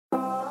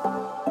Hi,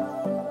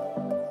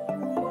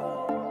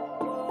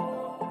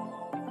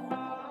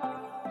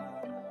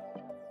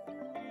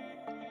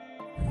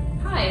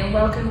 and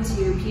welcome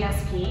to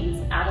PSP's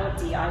Adult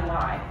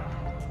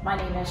DIY. My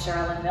name is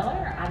Cheryl-Lynn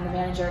Miller. I'm the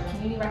Manager of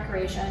Community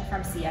Recreation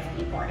from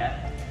CFB Borden.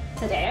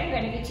 Today I'm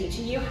going to be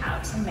teaching you how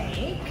to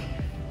make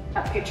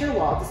a picture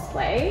wall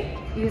display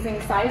using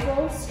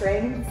sisal,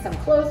 string, some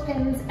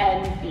clothespins,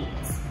 and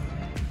beads.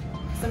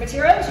 The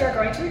materials you're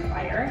going to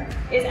require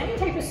is any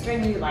type of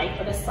string you like,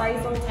 but a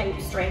sisal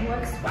type string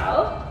works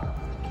well.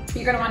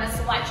 You're going to want a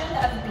selection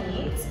of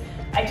beads.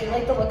 I do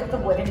like the look of the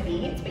wooden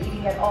beads, but you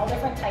can get all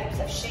different types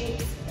of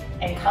shapes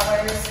and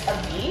colors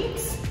of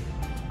beads.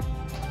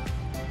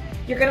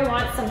 You're going to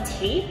want some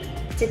tape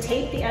to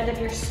tape the end of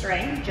your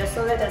string just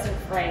so that it doesn't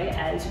fray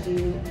as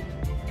you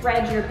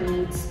thread your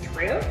beads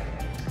through.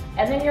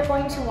 And then you're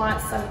going to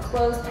want some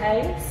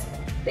clothespins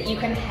that you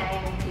can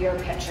hang your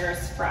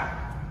pictures from.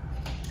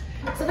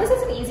 So this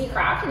is an easy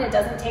craft and it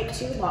doesn't take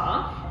too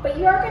long, but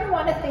you are going to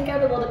want to think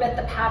out a little bit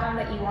the pattern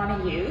that you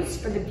want to use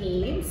for the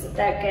beads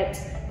that get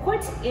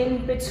put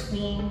in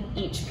between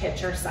each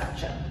picture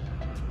section.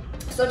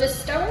 So to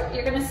start,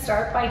 you're going to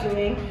start by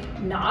doing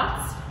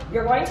knots.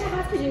 You're going to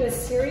have to do a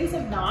series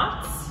of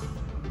knots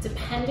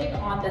depending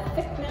on the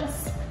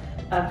thickness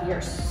of your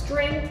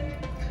string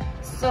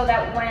so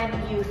that when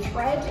you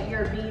thread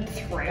your bead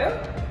through,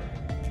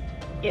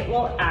 it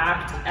will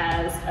act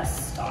as a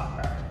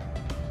stopper.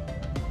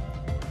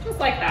 Just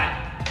like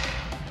that.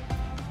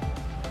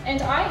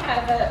 And I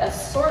have an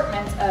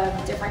assortment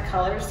of different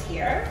colors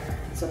here.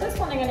 So this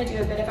one I'm going to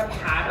do a bit of a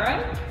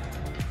pattern.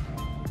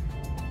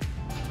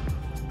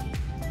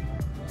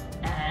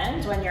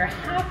 And when you're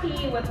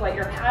happy with what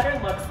your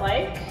pattern looks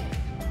like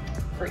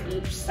for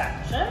each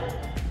section,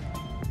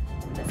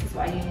 this is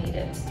why you need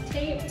it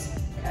taped,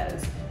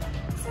 because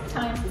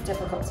sometimes it's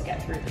difficult to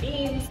get through the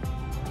beads.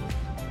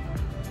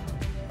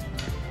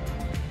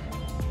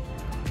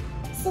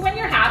 So when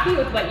you're happy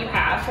with what you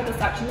have for the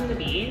section of the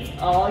beads,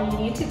 all you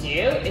need to do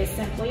is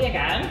simply,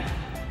 again,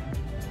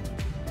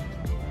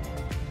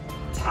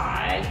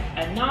 tie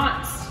a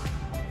knot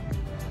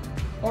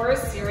or a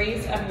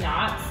series of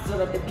knots so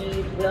that the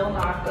bead will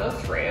not go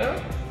through.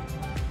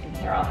 And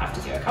here I'll have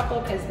to do a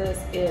couple because this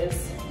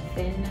is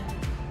thin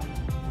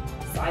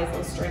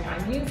sisal string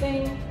I'm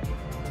using.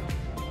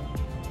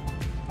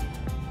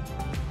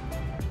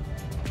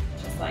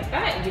 Just like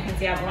that. You can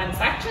see I have one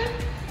section.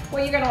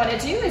 What you're going to want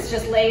to do is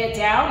just lay it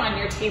down on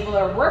your table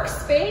or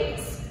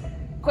workspace,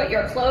 put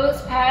your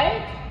clothes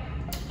peg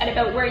at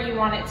about where you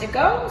want it to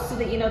go so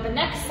that you know the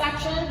next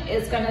section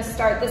is going to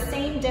start the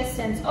same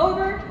distance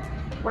over,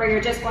 where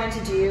you're just going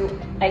to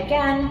do,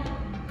 again,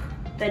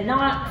 the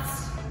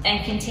knots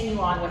and continue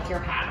on with your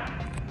pattern.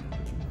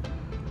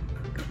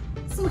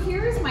 So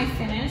here's my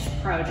finished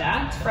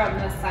project from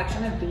the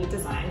section of bead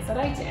designs that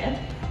I did.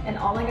 And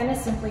all I'm going to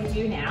simply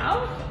do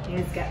now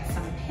is get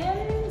some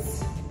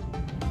pins.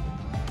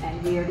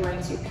 And we are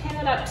going to pin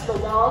it up to the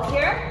wall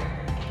here.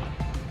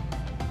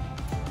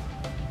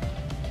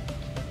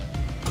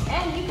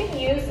 And you can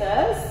use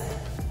this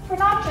for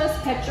not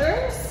just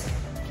pictures.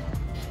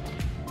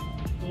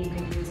 You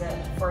can use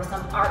it for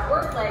some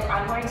artwork like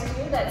I'm going to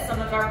do that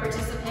some of our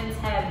participants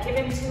have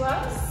given to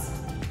us.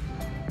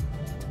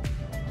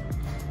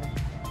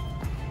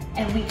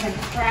 And we can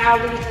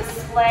proudly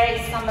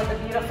display some of the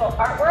beautiful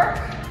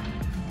artwork.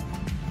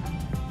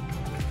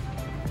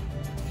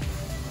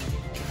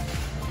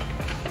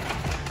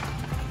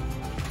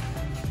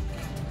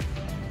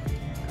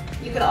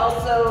 You could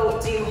also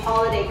do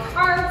holiday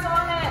cards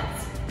on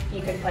it.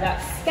 You could put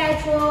up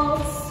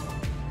schedules.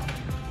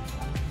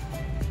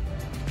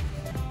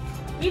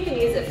 You can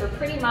use it for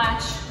pretty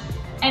much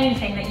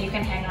anything that you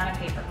can hang on a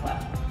paper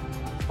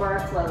clip or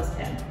a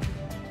clothespin.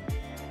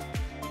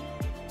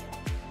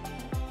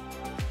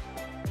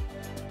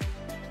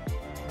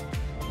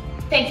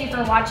 Thank you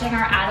for watching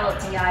our adult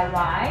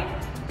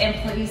DIY, and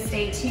please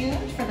stay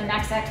tuned for the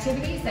next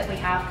activities that we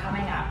have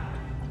coming up.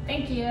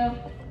 Thank you.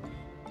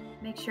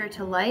 Make sure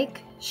to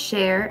like,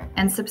 share,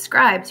 and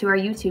subscribe to our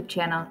YouTube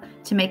channel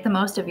to make the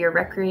most of your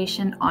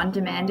recreation on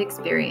demand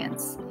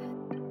experience.